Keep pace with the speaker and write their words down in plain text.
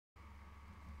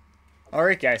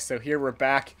Alright guys, so here we're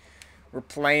back. We're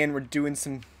playing, we're doing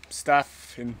some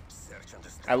stuff, and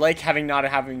I like not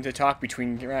having to talk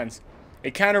between rounds.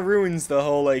 It kind of ruins the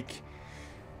whole,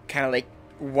 kind of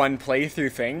one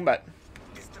playthrough thing, but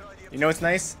you know what's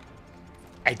nice?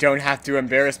 I don't have to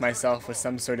embarrass myself with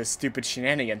some sort of stupid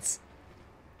shenanigans.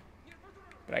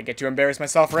 But I get to embarrass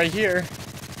myself right here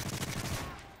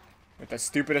with the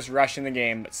stupidest rush in the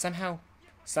game, but somehow,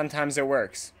 sometimes it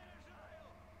works.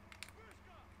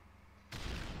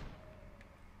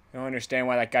 I don't understand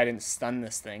why that guy didn't stun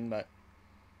this thing, but...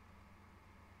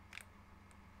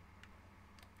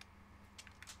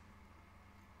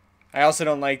 I also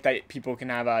don't like that people can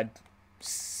have a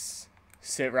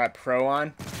sit rep pro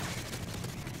on.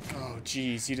 Oh,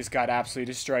 jeez, you just got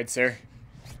absolutely destroyed, sir.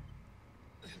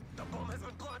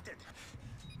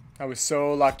 I was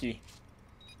so lucky.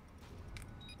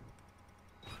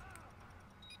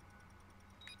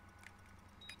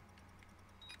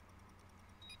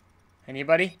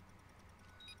 Anybody?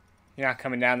 You're not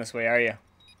coming down this way, are you?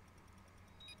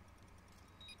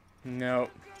 No.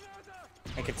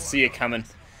 I could see it coming.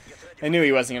 I knew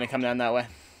he wasn't going to come down that way.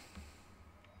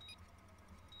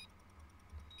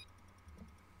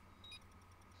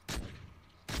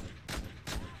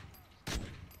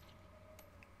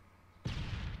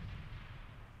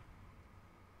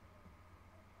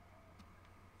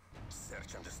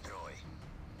 Search and destroy.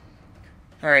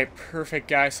 Alright, perfect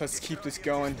guys, let's keep this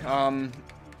going.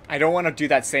 I don't want to do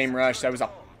that same rush. That was a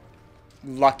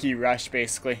lucky rush,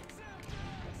 basically.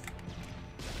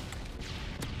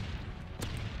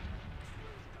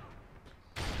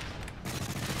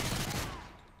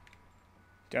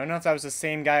 Don't know if that was the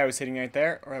same guy I was hitting right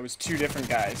there, or it was two different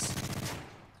guys.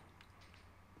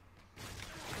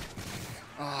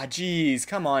 Ah, jeez,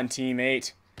 come on,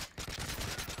 teammate.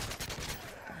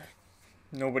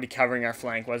 Nobody covering our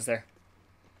flank, was there?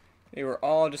 They were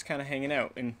all just kind of hanging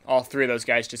out, and all three of those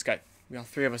guys just got, all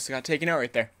three of us got taken out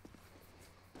right there.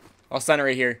 I'll stand it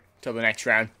right here till the next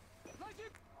round.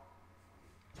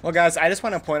 Well, guys, I just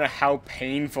want to point out how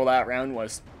painful that round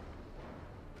was.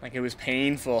 Like, it was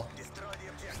painful.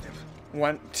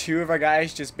 Two of our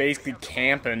guys just basically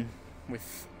camping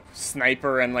with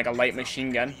sniper and like a light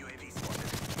machine gun.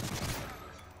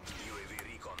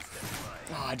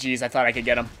 Oh, jeez, I thought I could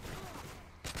get him.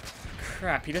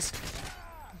 Crap, he just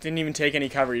didn't even take any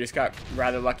cover. He just got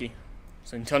rather lucky.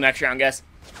 So until next round, guys.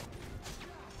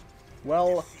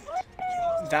 Well,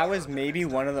 that was maybe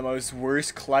one of the most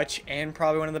worst clutch and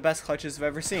probably one of the best clutches I've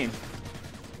ever seen.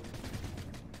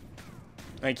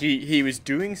 Like, he was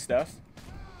doing stuff,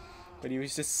 but he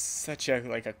was just such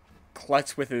a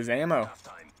klutz with his ammo.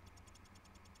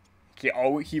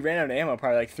 He ran out of ammo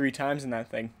probably like 3 times in that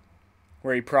thing,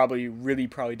 where he probably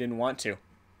didn't want to.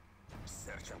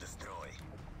 Search and destroy.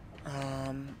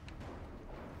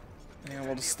 Yeah,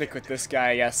 we'll just stick with this guy,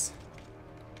 I guess.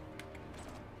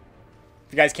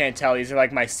 If you guys can't tell, these are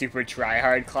like my super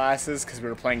try-hard classes because we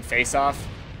were playing face-off.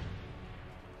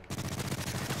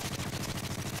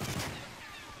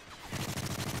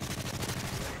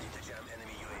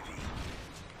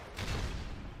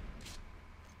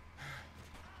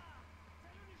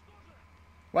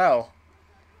 Well,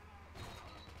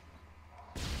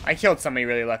 I killed somebody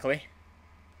really luckily.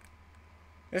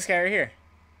 This guy right here.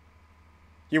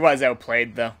 He was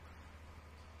outplayed though.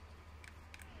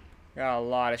 Got a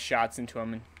lot of shots into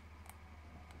him. And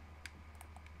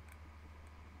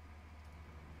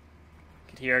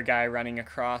could hear a guy running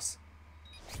across.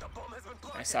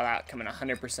 I saw that coming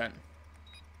 100%.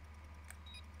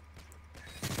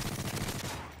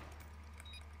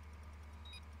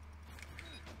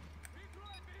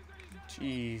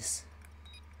 Jeez.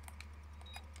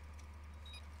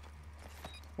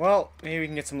 Well, maybe we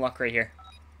can get some luck right here.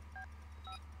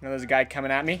 Now there's a guy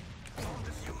coming at me.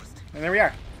 And there we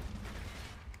are.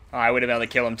 Oh, I would have been able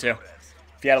to kill him too.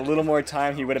 If he had a little more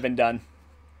time, he would have been done.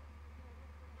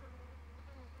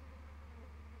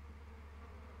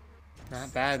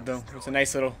 Not bad though. It's a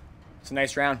nice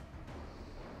round.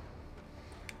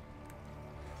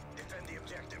 Defend the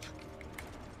objective.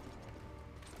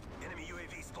 Enemy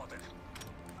UAV spotted.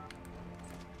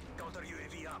 Counter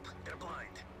UAV up. They're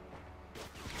blind.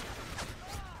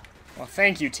 Well,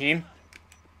 thank you, team.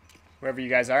 Whoever you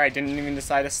guys are, I didn't even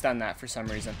decide to stun that for some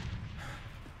reason.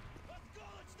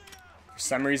 For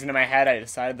some reason in my head, I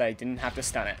decided that I didn't have to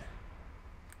stun it.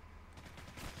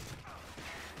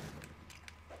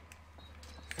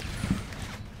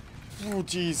 Oh,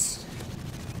 jeez.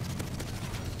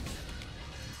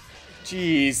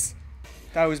 Jeez.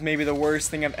 That was maybe the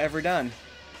worst thing I've ever done.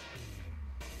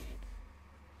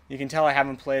 You can tell I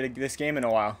haven't played this game in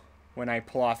a while when I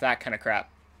pull off that kind of crap.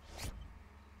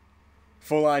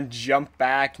 full on jump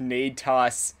back, nade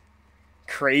toss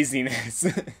craziness.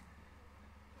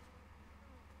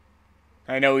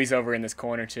 I know he's over in this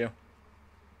corner too.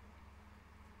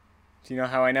 Do you know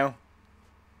how I know?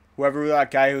 Whoever that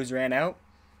guy who's ran out,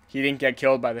 he didn't get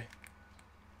killed by the...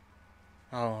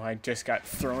 Oh, I just got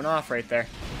thrown off right there.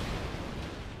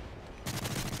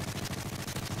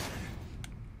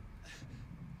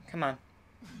 Come on.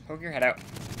 Poke your head out.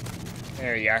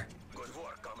 There you are. Good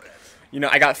work, comrades. You know,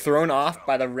 I got thrown off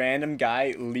by the random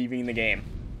guy leaving the game.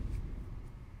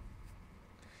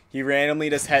 He randomly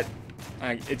just had...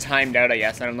 it timed out, I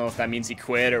guess. I don't know if that means he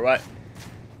quit or what.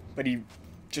 But he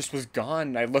just was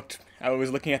gone. I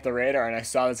was looking at the radar and I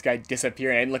saw this guy disappear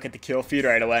and I didn't look at the kill feed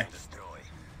right away. Destroy.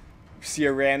 You see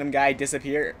a random guy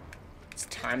disappear, it's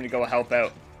time to go help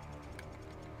out.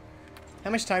 How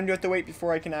much time do I have to wait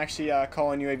before I can actually call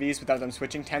on UAVs without them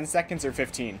switching? 10 seconds or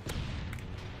 15?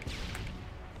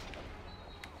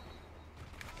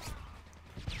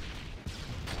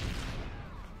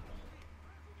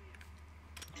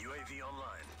 UAV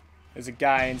online. There's a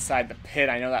guy inside the pit,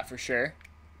 I know that for sure.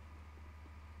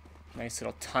 Nice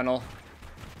little tunnel.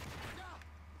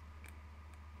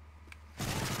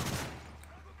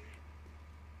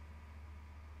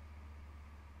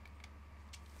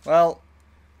 Well,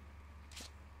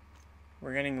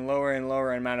 we're getting lower and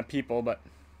lower in amount of people, but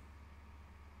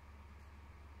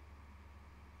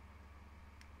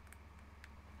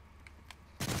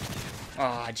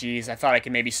oh, jeez, I thought I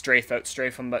could maybe strafe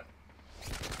him, but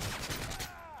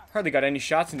hardly got any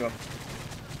shots into him.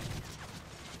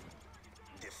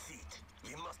 Defeat.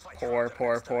 We must fight Poor, harder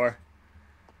poor, next time. poor.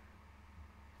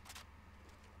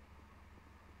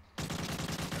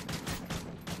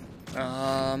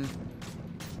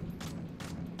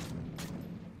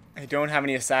 I don't have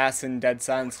any assassin dead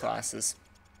silence classes.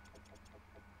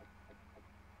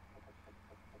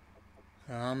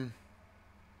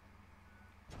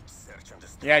 Search and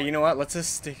destroy. Yeah, you know what? Let's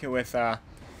just stick it with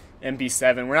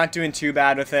Mw3. We're not doing too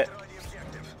bad with it. Destroy the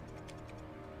objective.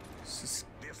 It's just,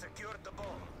 We have secured the bomb.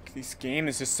 this game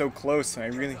is just so close, and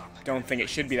I really don't think it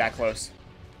should be that close.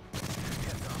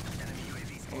 Heads up. Enemy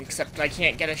UAV spotted. Except I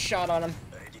can't get a shot on him.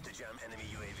 Ready to jam enemy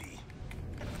UAV.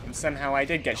 And somehow I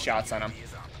did get shots on him. He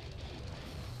is up.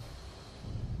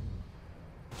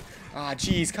 Ah,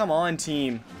 jeez, come on,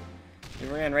 team. They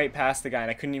ran right past the guy, and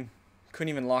I couldn't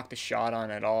even lock the shot on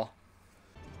at all.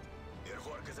 Your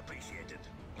work is appreciated.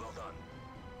 Well done.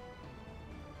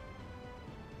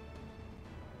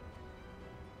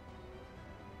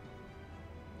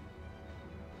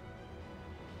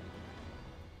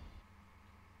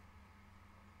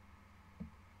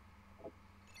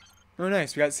 Oh,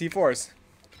 nice, we got C4s.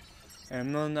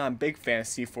 And I'm not a big fan of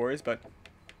C4s, but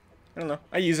I don't know.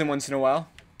 I use them once in a while.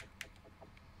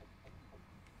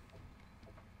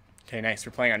 Okay, nice.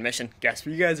 We're playing on mission. Guess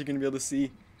what you guys are going to be able to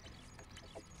see?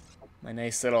 My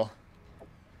nice little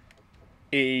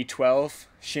A12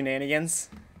 shenanigans.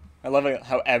 I love it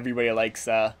how everybody likes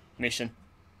mission.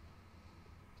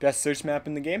 Best search map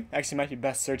in the game? Actually, might be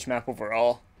best search map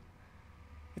overall.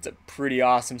 It's a pretty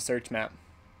awesome search map.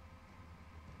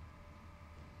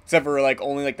 Except for like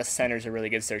only like the center's a really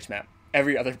good search map.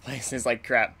 Every other place is like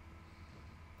crap.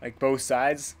 Like both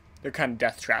sides, they're kind of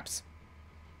death traps.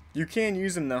 You can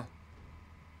use them though.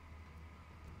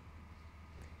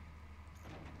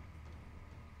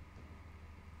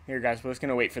 Here guys, we're just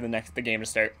gonna wait for the game to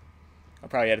start. I'll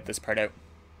probably edit this part out.